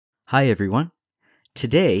Hi everyone.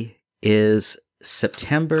 Today is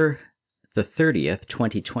September the 30th,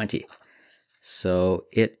 2020. So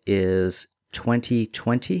it is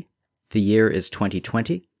 2020. The year is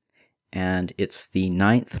 2020 and it's the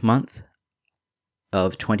 9th month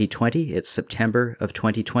of 2020. It's September of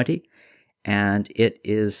 2020 and it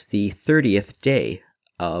is the 30th day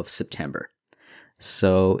of September.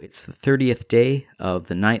 So it's the 30th day of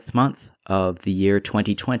the 9th month of the year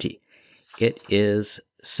 2020. It is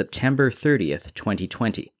September 30th,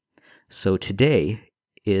 2020. So today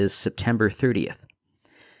is September 30th.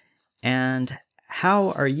 And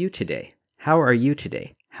how are you today? How are you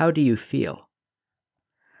today? How do you feel?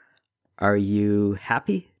 Are you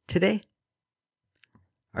happy today?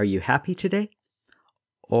 Are you happy today?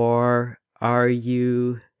 Or are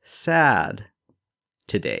you sad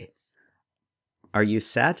today? Are you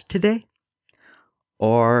sad today?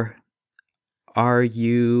 Or are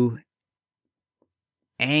you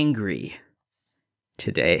angry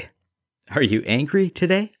today? Are you angry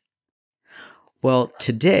today? Well,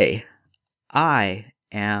 today I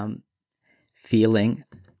am feeling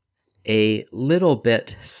a little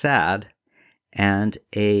bit sad and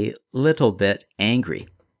a little bit angry.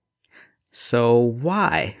 So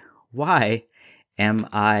why am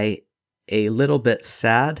I a little bit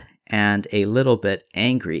sad and a little bit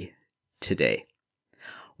angry today?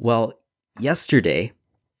 Well, yesterday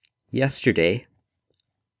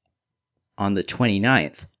on the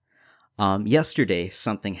 29th, yesterday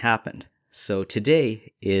something happened. So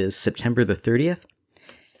today is September the 30th,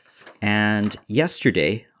 and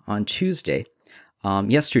yesterday, on Tuesday,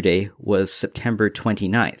 yesterday was September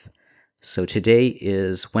 29th. So today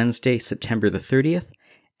is Wednesday, September the 30th,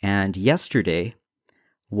 and yesterday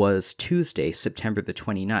was Tuesday, September the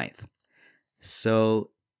 29th. So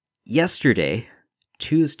yesterday,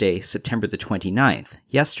 Tuesday, September the 29th,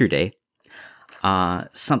 yesterday,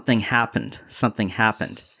 something happened.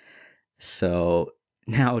 So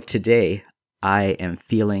now today I am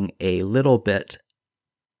feeling a little bit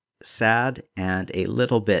sad and a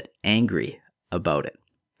little bit angry about it.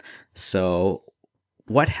 So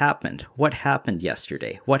what happened? What happened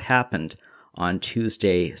yesterday? What happened on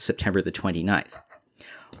Tuesday, September the 29th?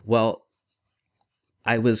 Well,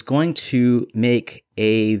 I was going to make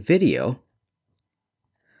a video.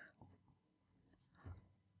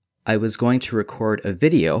 I was going to record a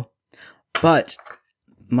video, but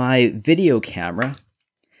my video camera,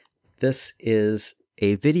 this is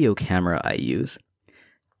a video camera I use,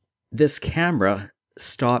 this camera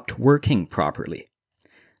stopped working properly.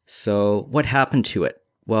 So what happened to it?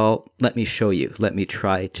 Well, let me show you. Let me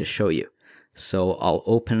try to show you. So I'll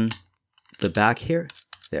open the back here,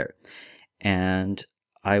 there, and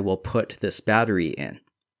I will put this battery in.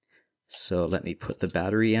 So let me put the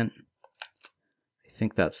battery in. I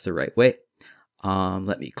think that's the right way.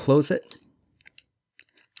 Let me close it.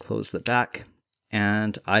 Close the back,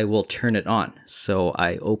 and I will turn it on. So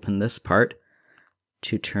I open this part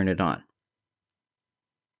to turn it on.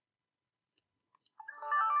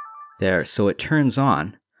 There, so it turns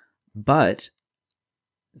on, but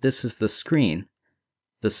this is the screen.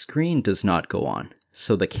 The screen does not go on.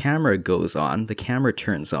 So the camera goes on, the camera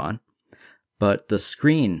turns on, but the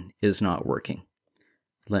screen is not working.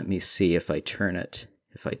 Let me see if I turn it.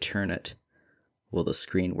 If I turn it, will the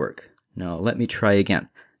screen work? No, let me try again.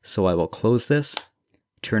 So I will close this,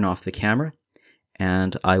 turn off the camera,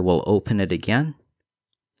 and I will open it again.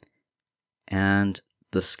 And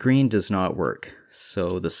the screen does not work.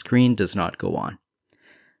 So the screen does not go on.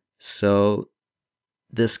 So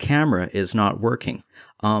this camera is not working.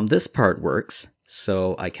 This part works.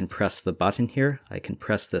 So I can press the button here. I can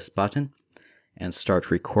press this button and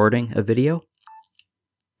start recording a video.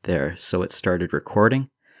 There, so it started recording.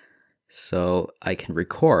 So I can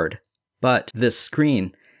record, but this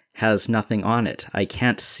screen has nothing on it. I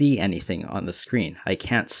can't see anything on the screen. I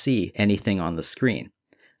can't see anything on the screen.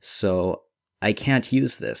 So I can't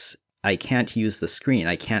use this. I can't use the screen.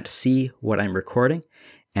 I can't see what I'm recording.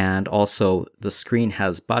 And also the screen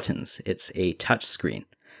has buttons. It's a touch screen.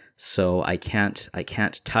 So I can't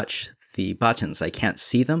touch the buttons. I can't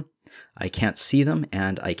see them. I can't see them,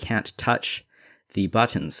 and I can't touch the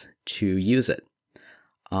buttons to use it.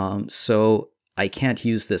 So I can't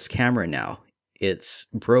use this camera now. It's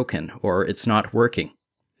broken, or it's not working.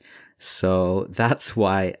 So that's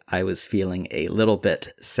why I was feeling a little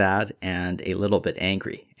bit sad and a little bit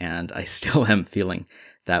angry, and I still am feeling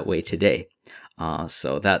that way today.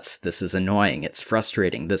 So this is annoying. It's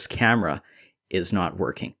frustrating. This camera is not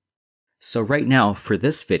working. So right now for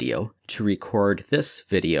this video, to record this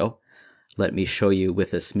video, let me show you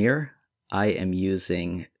with this mirror. I am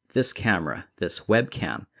using this camera, this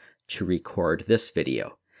webcam, to record this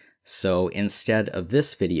video. So instead of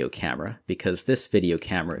this video camera, because this video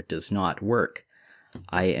camera does not work,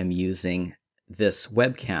 I am using this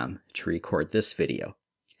webcam to record this video.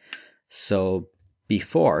 So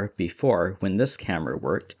before, when this camera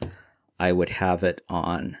worked, I would have it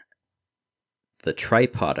on the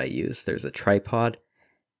tripod I use. There's a tripod,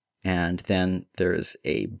 and then there's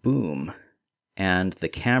a boom, and the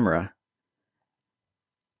camera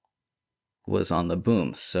was on the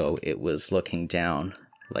boom, so it was looking down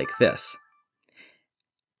like this.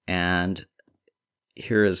 And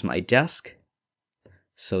here is my desk.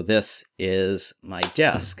 So this is my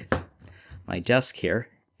desk here,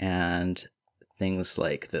 and things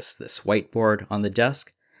like this whiteboard on the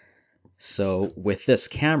desk. So with this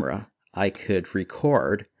camera, I could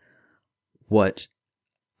record what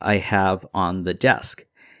I have on the desk.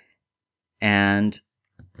 And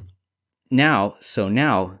now,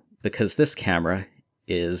 because this camera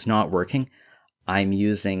is not working, I'm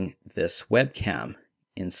using this webcam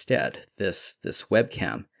instead, this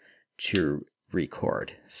webcam to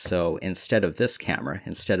record. So instead of this camera,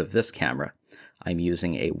 I'm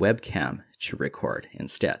using a webcam to record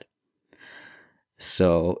instead.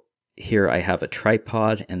 So here I have a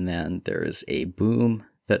tripod, and then there's a boom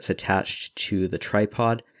that's attached to the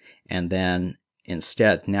tripod, and then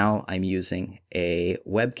instead now I'm using a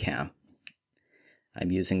webcam.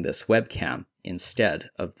 I'm using this webcam instead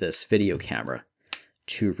of this video camera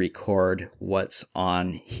to record what's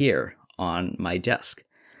on here on my desk.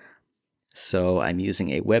 So I'm using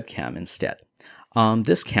a webcam instead.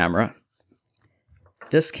 This camera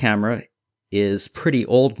is pretty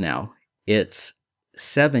old now. It's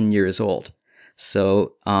 7 years old.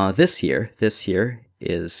 So this year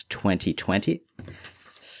is 2020.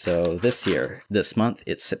 So this month,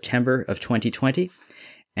 it's September of 2020.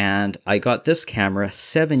 And I got this camera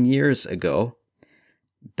 7 years ago,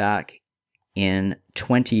 back in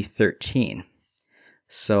 2013.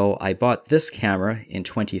 So I bought this camera in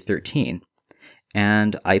 2013,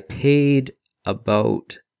 and I paid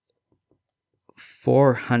about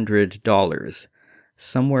 $400,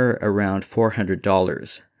 somewhere around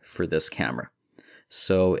 $400 for this camera.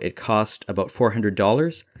 So it cost about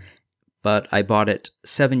 $400, but I bought it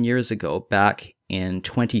 7 years ago, back in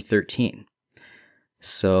 2013.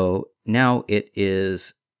 So now it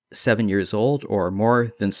is 7 years old, or more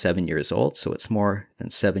than 7 years old. So it's more than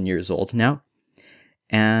 7 years old now.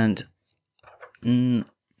 And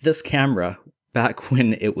this camera, back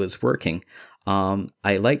when it was working,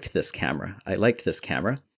 I liked this camera.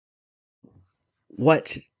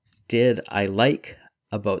 What did I like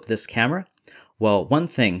about this camera? Well, one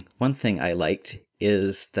thing I liked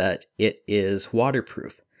is that it is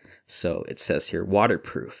waterproof. So it says here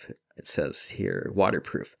waterproof.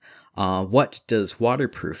 What does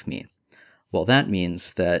waterproof mean? Well, that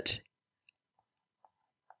means that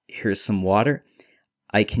here's some water.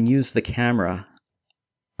 I can use the camera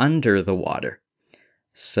under the water.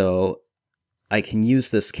 So I can use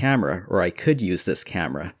this camera, or I could use this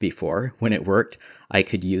camera before, when it worked, I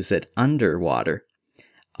could use it underwater.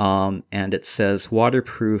 And it says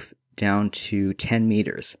waterproof down to 10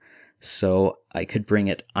 meters. So I could bring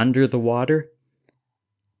it under the water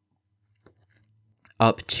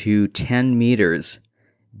up to 10 meters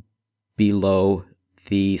below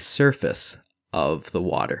the surface of the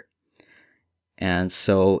water. And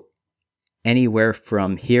so anywhere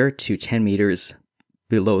from here to 10 meters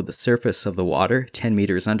below the surface of the water, 10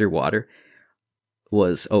 meters underwater,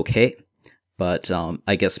 was okay. But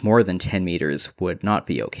I guess more than 10 meters would not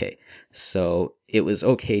be okay. So it was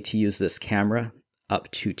okay to use this camera up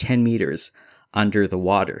to 10 meters under the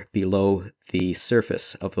water, below the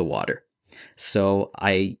surface of the water. So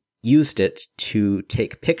I used it to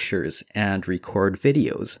take pictures and record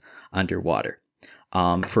videos underwater.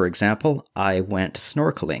 For example, I went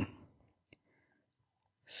snorkeling.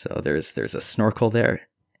 So there's a snorkel there.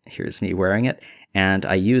 Here's me wearing it. And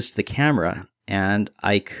I used the camera, and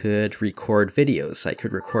I could record videos.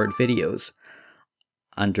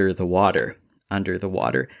 Under the water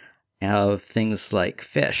of things like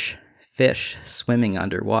fish swimming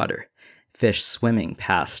underwater, fish swimming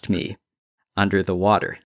past me under the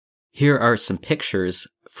water. Here are some pictures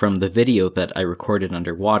from the video that I recorded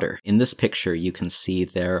underwater. In this picture, you can see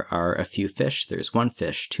there are a few fish. There's 1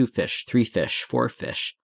 fish, 2 fish, 3 fish, 4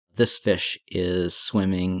 fish. This fish is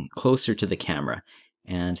swimming closer to the camera,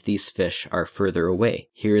 and these fish are further away.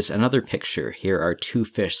 Here's another picture. Here are 2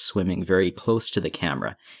 fish swimming very close to the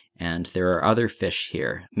camera, and there are other fish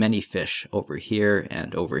here, many fish over here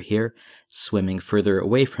and over here, swimming further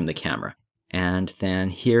away from the camera. And then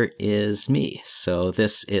here is me. So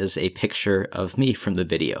this is a picture of me from the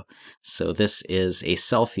video. So this is a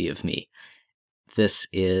selfie of me. This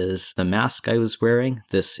is the mask I was wearing.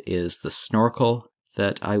 This is the snorkel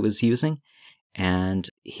that I was using. And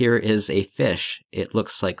here is a fish. It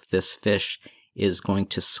looks like this fish is going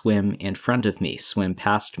to swim in front of me, swim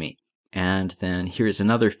past me. And then here's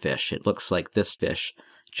another fish. It looks like this fish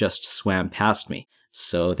just swam past me.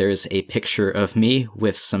 So there's a picture of me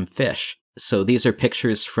with some fish. So these are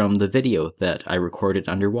pictures from the video that I recorded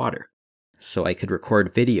underwater. So I could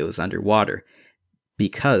record videos underwater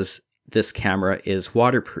because this camera is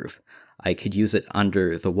waterproof. I could use it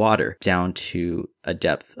under the water down to a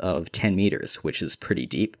depth of 10 meters, which is pretty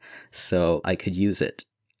deep. So I could use it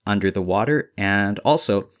under the water. And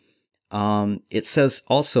also, it says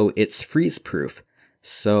also it's freeze proof.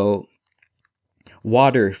 So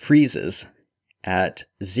water freezes at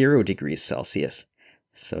 0 degrees Celsius.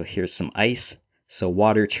 So here's some ice. So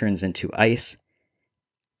water turns into ice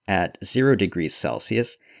at 0 degrees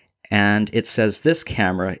Celsius. And it says this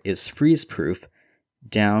camera is freeze proof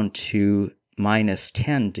down to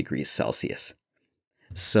 -10 degrees Celsius.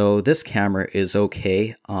 So this camera is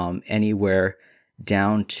okay anywhere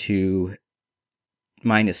down to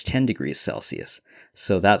 -10 degrees Celsius.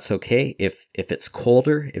 So that's okay. If it's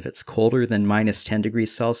colder than -10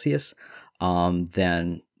 degrees Celsius,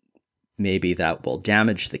 then maybe that will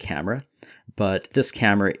damage the camera. But this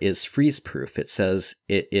camera is freeze proof. It says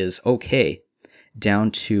it is okay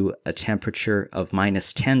down to a temperature of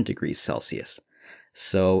 -10 degrees Celsius.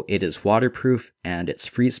 So it is waterproof and it's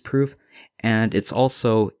freeze proof. And it's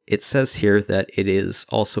also, it says here that it is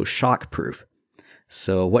also shock proof.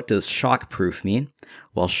 So what does shock proof mean?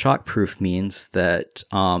 Well, shock proof means that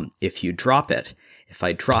if you drop it, if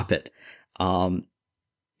I drop it,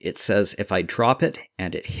 it says if I drop it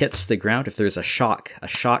and it hits the ground, if there's a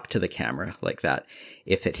shock to the camera like that,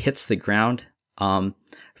 if it hits the ground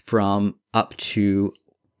from up to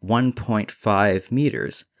 1.5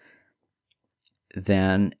 meters,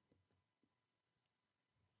 then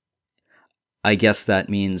I guess that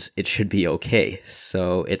means it should be okay.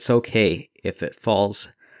 So it's okay if it falls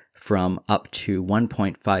from up to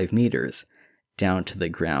 1.5 meters down to the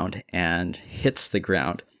ground and hits the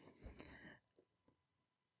ground,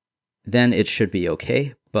 then it should be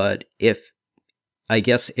okay. But I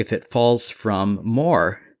guess if it falls from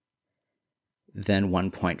more than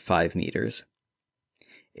 1.5 meters,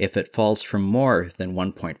 if it falls from more than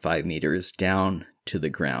 1.5 meters down to the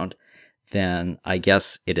ground, then I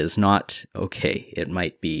guess it is not okay. It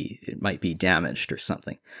might be damaged or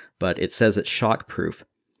something. But it says it's shockproof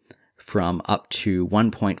from up to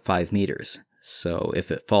 1.5 meters. So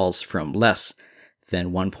if it falls from less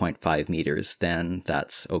than 1.5 meters, then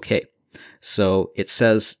that's okay. So it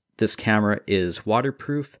says this camera is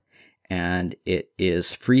waterproof, and it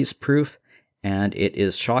is freeze proof, and it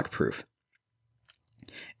is shockproof.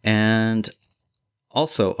 And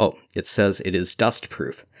also, it says it is dust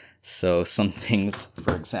proof. So some things,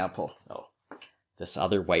 for example, this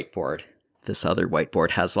other whiteboard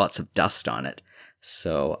has lots of dust on it.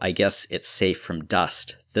 So I guess it's safe from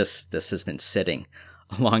dust. This has been sitting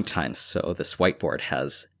a long time, so this whiteboard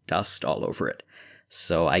has dust all over it.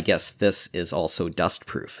 So I guess this is also dust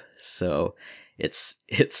proof. So it's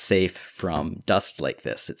safe from dust like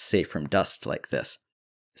this. It's safe from dust like this.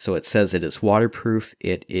 So it says it is waterproof,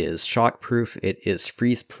 it is shockproof, it is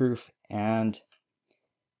freeze-proof, and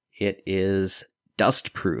it is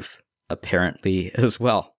dust-proof, apparently, as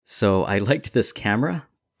well. So I liked this camera,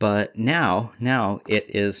 but now it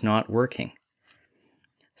is not working.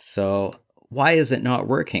 So why is it not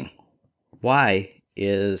working? Why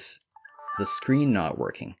is the screen not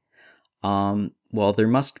working? Well, there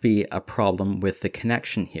must be a problem with the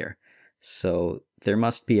connection here. So there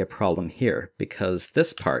must be a problem here, because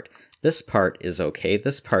this part is okay.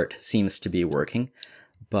 This part seems to be working,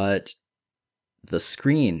 but the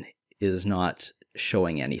screen is not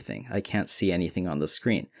showing anything. I can't see anything on the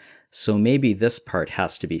screen. So maybe this part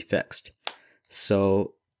has to be fixed.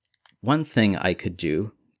 So one thing I could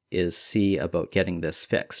do is see about getting this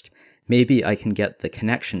fixed. Maybe I can get the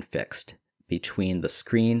connection fixed between the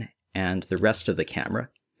screen and the rest of the camera.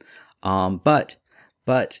 But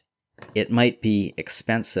it might be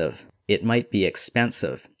expensive. It might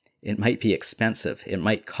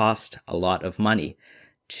cost a lot of money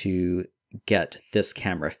to get this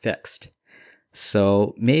camera fixed.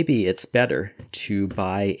 So maybe it's better to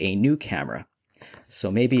buy a new camera. So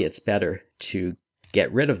maybe it's better to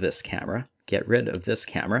get rid of this camera,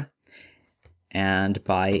 and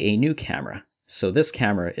buy a new camera. So this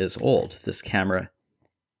camera is old. This camera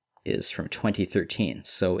is from 2013,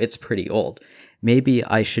 so it's pretty old. Maybe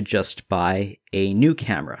I should just buy a new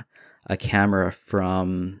camera, a camera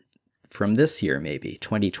from this year, maybe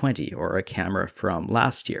 2020, or a camera from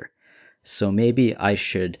last year. So maybe I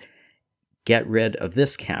should get rid of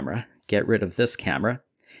this camera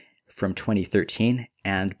from 2013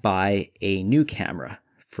 and buy a new camera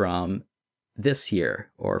from this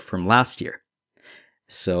year or from last year.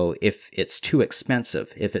 So if it's too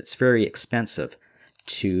expensive, if it's very expensive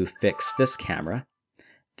to fix this camera,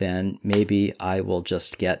 then maybe I will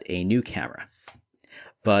just get a new camera.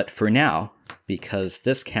 But for now, because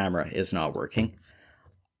this camera is not working,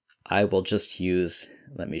 I will just use,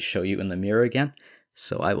 let me show you in the mirror again.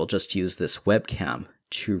 So I will just use this webcam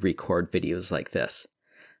to record videos like this.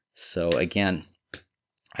 So again,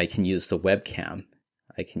 I can use the webcam.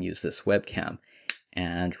 I can use this webcam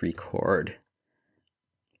and record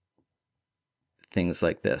things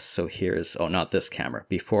like this. So here's, oh, not this camera.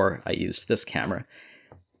 Before I used this camera,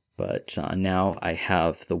 but now I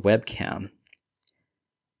have the webcam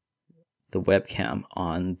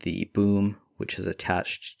on the boom, which is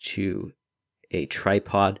attached to a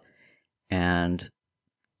tripod, and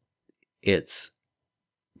it's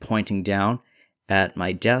pointing down at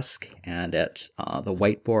my desk and at the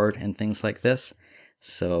whiteboard and things like this.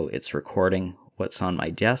 So it's recording what's on my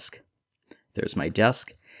desk. There's my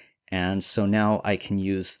desk. And so now I can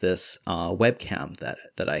use this webcam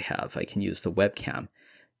that I have. I can use the webcam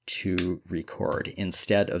to record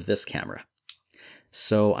instead of this camera.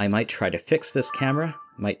 So I might try to fix this camera.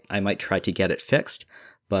 I might try to get it fixed,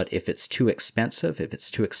 but if it's too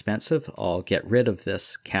expensive, I'll get rid of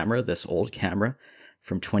this camera, this old camera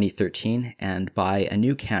from 2013, and buy a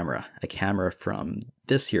new camera, a camera from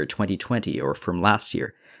this year, 2020, or from last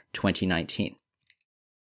year, 2019.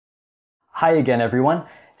 Hi again, everyone.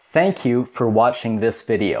 Thank you for watching this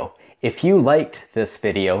video. If you liked this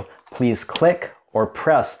video, please click or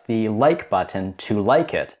press the like button to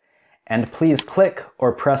like it. And please click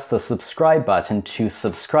or press the subscribe button to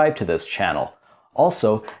subscribe to this channel.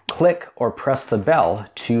 Also, click or press the bell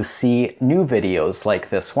to see new videos like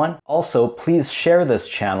this one. Also, please share this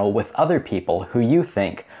channel with other people who you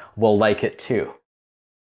think will like it too.